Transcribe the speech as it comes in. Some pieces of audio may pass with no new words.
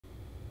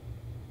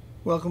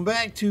Welcome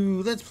back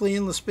to Let's Play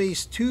Endless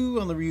Space 2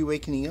 on the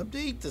Reawakening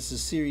Update. This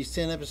is Series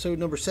 10, Episode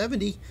number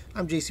 70.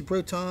 I'm JC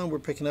Proton. We're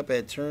picking up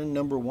at turn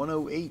number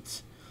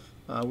 108.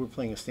 We're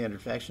playing a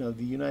standard faction of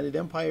the United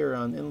Empire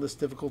on endless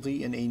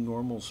difficulty in a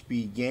normal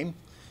speed game.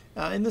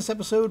 In this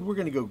episode, we're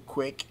going to go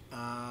quick.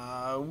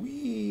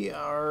 We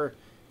are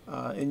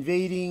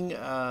invading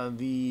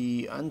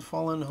the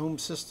Unfallen home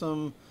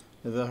system,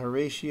 the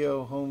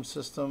Horatio home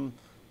system,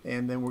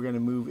 and then we're going to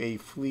move a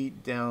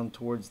fleet down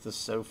towards the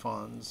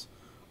Sophons.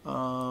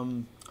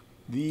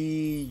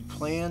 The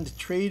planned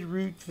trade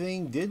route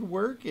thing did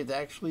work. It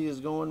actually is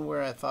going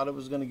where I thought it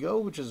was going to go,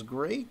 which is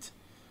great.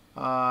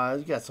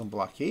 It's got some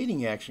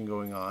blockading action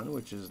going on,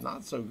 which is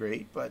not so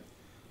great, but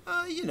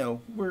you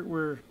know,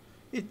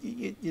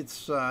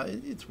 it's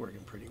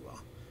working pretty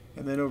well.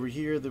 And then over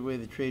here, the way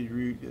the trade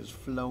route is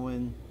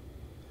flowing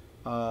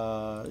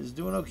is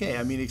doing okay.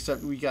 I mean,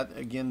 except we got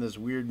again this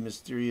weird,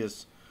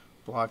 mysterious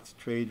blocked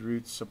trade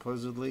route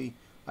supposedly.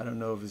 I don't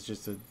know if it's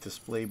just a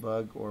display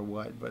bug or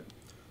what, but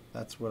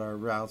that's what our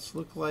routes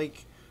look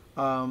like.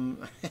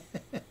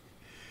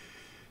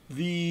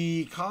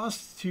 The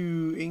cost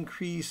to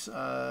increase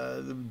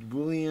the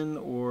bullion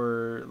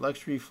or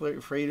luxury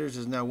freighters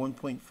is now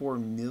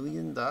 1.4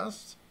 million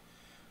dust.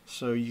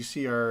 So you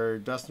see our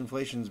dust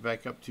inflation is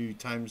back up to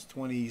times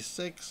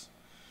 26.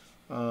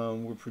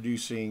 We're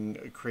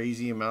producing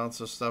crazy amounts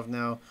of stuff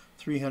now.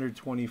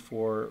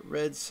 324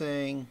 red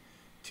sang,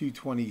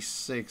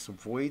 226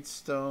 void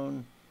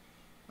stone,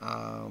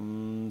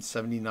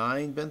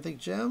 79 benthic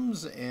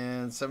gems,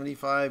 and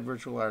 75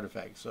 virtual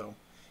artifacts. So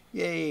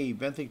yay,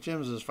 benthic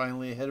gems is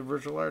finally ahead of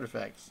virtual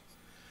artifacts.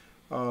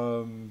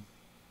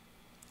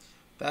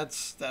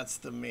 That's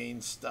the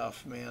main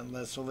stuff, man.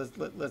 Let's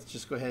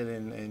just go ahead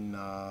and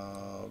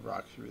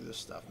rock through this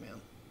stuff,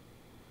 man.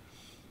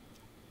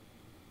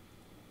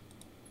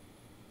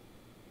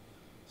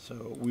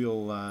 So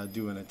we'll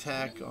do an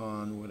attack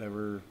on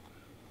whatever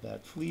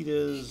that fleet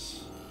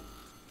is.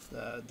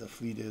 The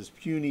fleet is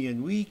puny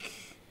and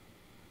weak.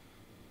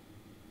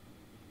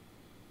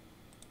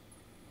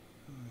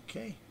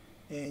 Okay.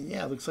 And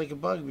yeah, it looks like a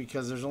bug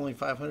because there's only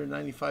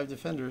 595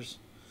 defenders.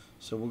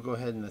 So we'll go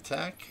ahead and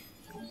attack.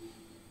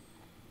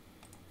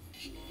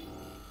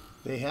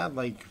 They had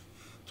like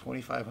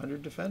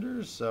 2,500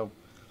 defenders. So,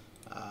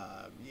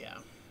 yeah.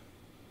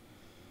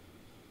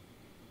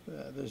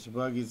 There's a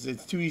bug.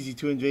 It's too easy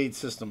to invade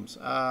systems.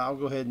 I'll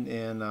go ahead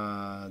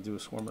and do a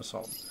swarm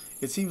assault.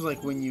 It seems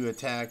like when you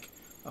attack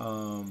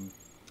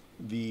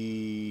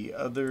the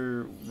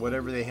other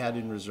whatever they had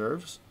in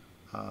reserves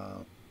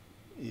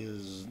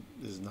is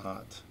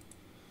not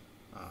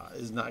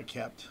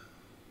kept.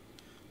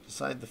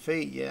 Decide the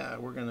fate. Yeah,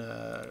 we're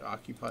gonna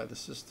occupy the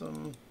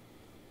system.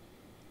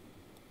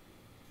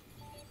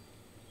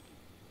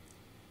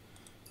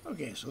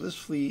 Okay, so this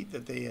fleet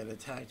that they had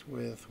attacked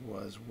with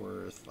was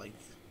worth like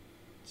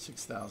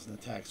 6,000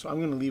 attacks. So I'm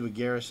going to leave a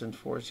garrison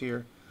force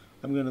here.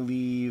 I'm going to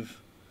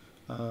leave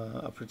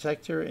a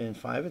protector and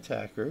 5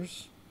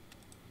 attackers.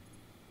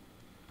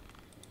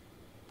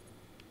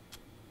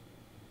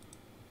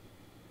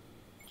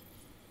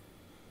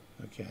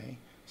 Okay,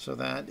 so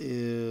that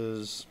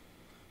is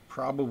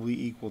probably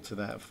equal to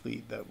that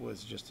fleet that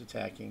was just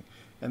attacking.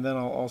 And then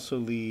I'll also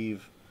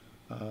leave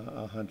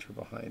a hunter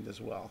behind as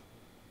well.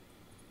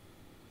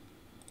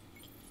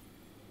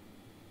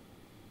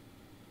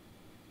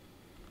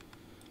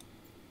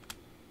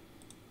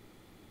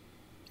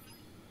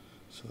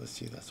 So let's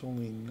see, that's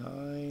only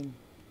 9.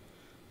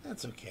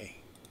 That's okay.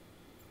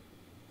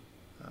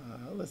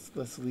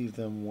 Let's leave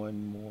them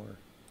one more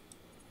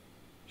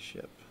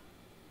ship.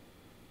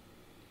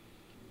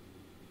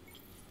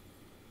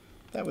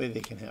 That way they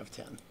can have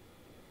 10.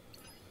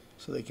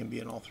 So they can be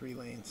in all 3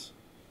 lanes.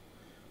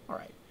 All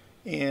right.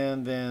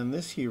 And then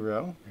this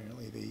hero,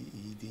 apparently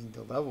he deemed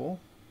a level.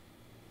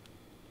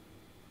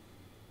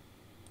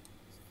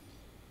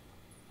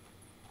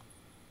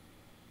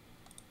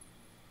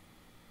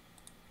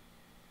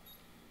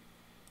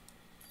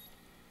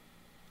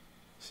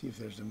 See if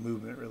there's a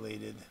movement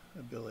related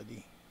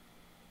ability.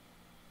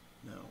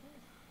 No.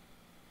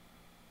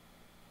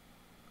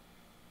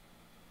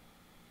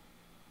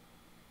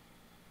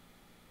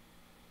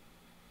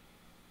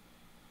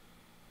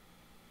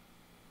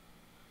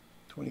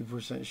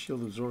 %20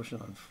 shield absorption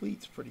on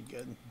fleet's pretty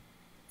good.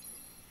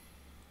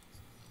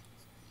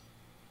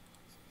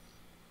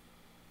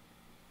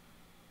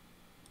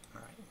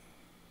 All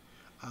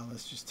right.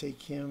 Let's just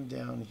take him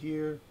down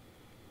here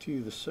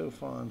to the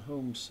Sophon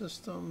home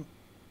system.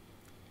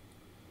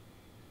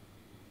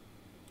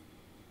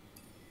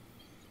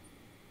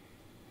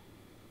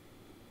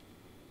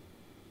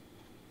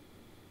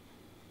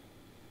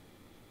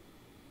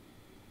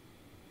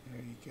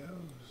 There he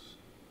goes.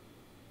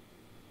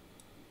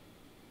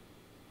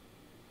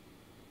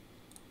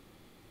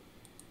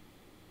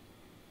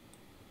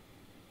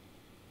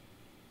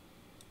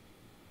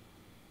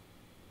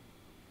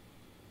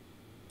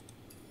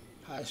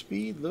 High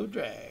speed, low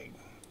drag.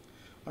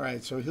 All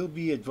right, so he'll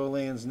be at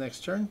Volan's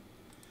next turn,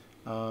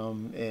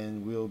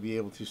 and we'll be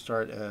able to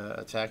start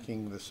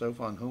attacking the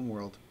Sophon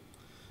homeworld.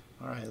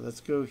 All right, let's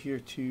go here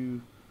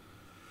to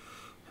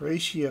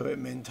Horatio at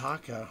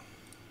Mintaka.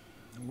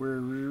 We're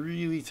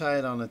really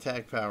tight on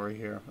attack power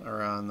here,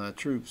 or on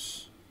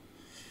troops.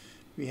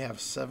 We have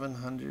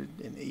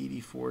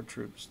 784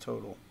 troops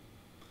total.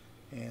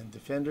 And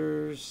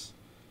defenders,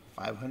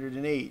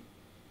 508.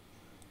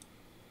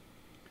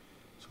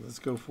 So let's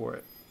go for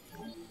it.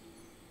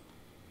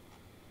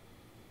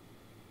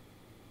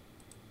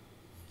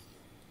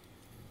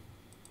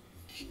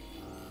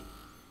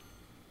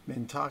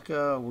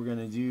 Mintaka, we're going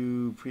to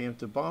do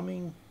preemptive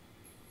bombing.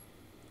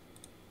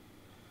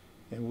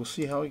 And we'll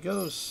see how it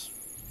goes.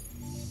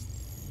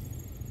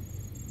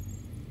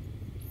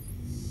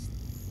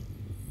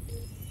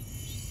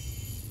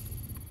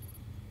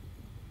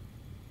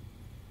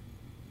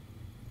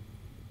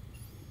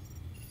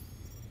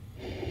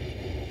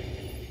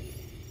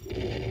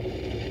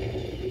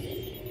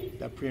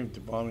 That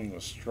preemptive bombing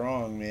was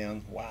strong,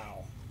 man.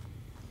 Wow.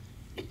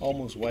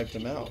 Almost wiped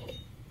them out.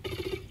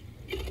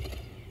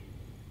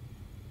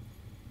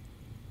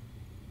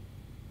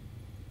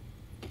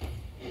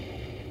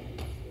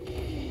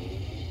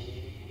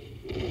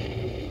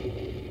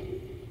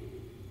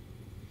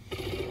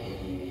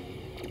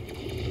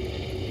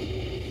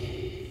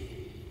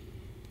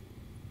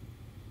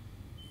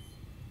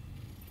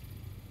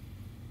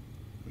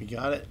 We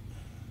got it.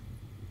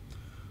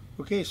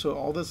 Okay, so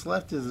all that's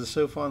left is the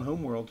Sofon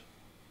homeworld.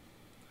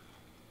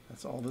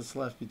 That's all that's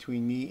left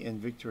between me and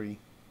victory.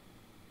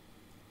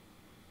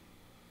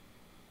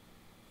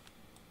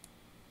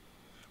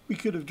 We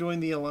could have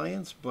joined the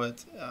alliance,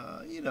 but,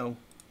 you know,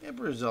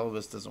 Emperor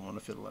Zelvis doesn't want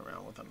to fiddle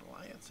around with an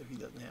alliance if he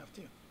doesn't have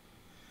to.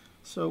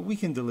 So we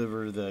can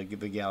deliver the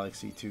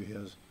galaxy to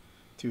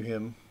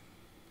him,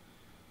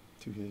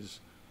 to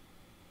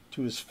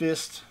his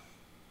fist.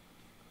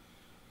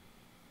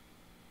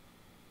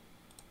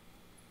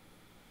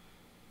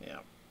 Yeah.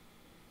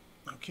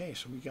 Okay,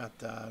 so we got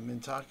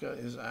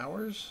Mintaka is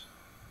ours.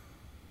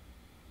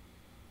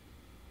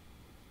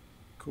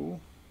 Cool.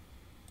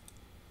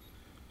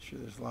 Sure,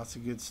 there's lots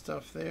of good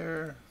stuff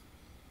there.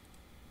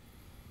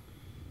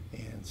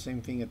 And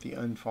same thing at the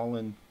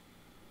Unfallen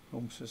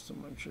home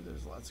system. I'm sure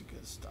there's lots of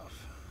good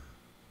stuff.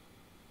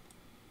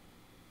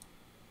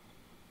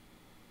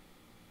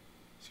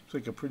 Seems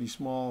like a pretty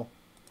small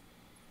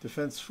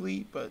defense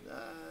fleet, but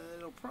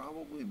it'll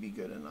probably be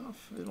good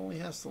enough. It only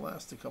has to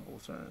last a couple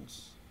of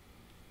turns.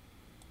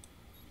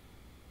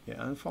 Yeah,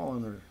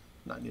 Unfallen are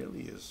not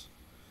nearly as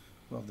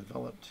well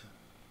developed.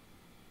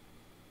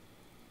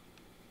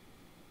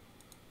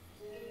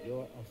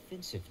 Your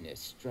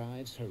offensiveness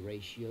drives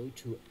Horatio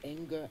to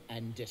anger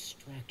and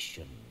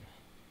distraction.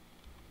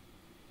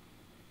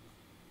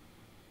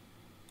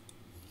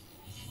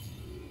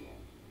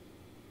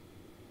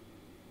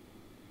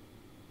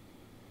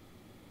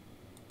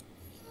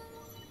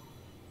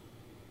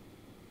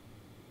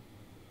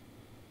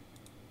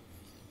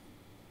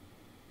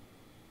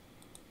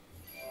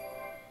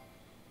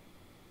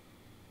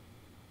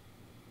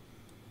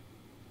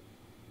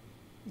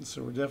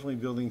 So we're definitely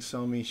building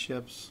Selmy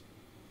ships.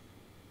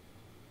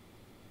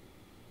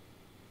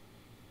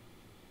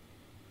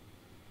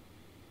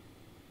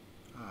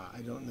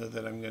 I don't know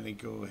that I'm going to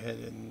go ahead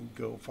and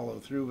go follow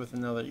through with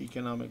another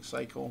economic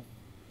cycle.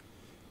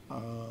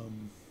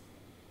 And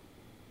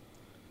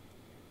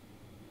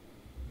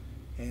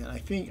I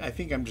think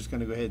I'm just going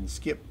to go ahead and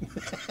skip.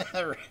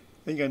 I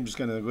think I'm just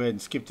going to go ahead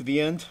and skip to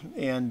the end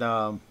and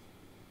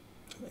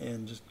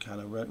just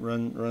kind of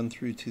run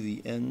through to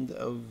the end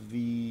of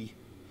the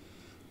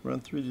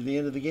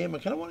game. I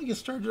kind of want to get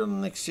started on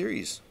the next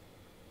series.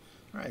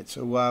 All right,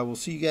 so we'll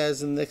see you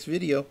guys in the next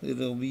video.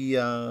 It'll be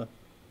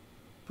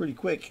pretty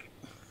quick.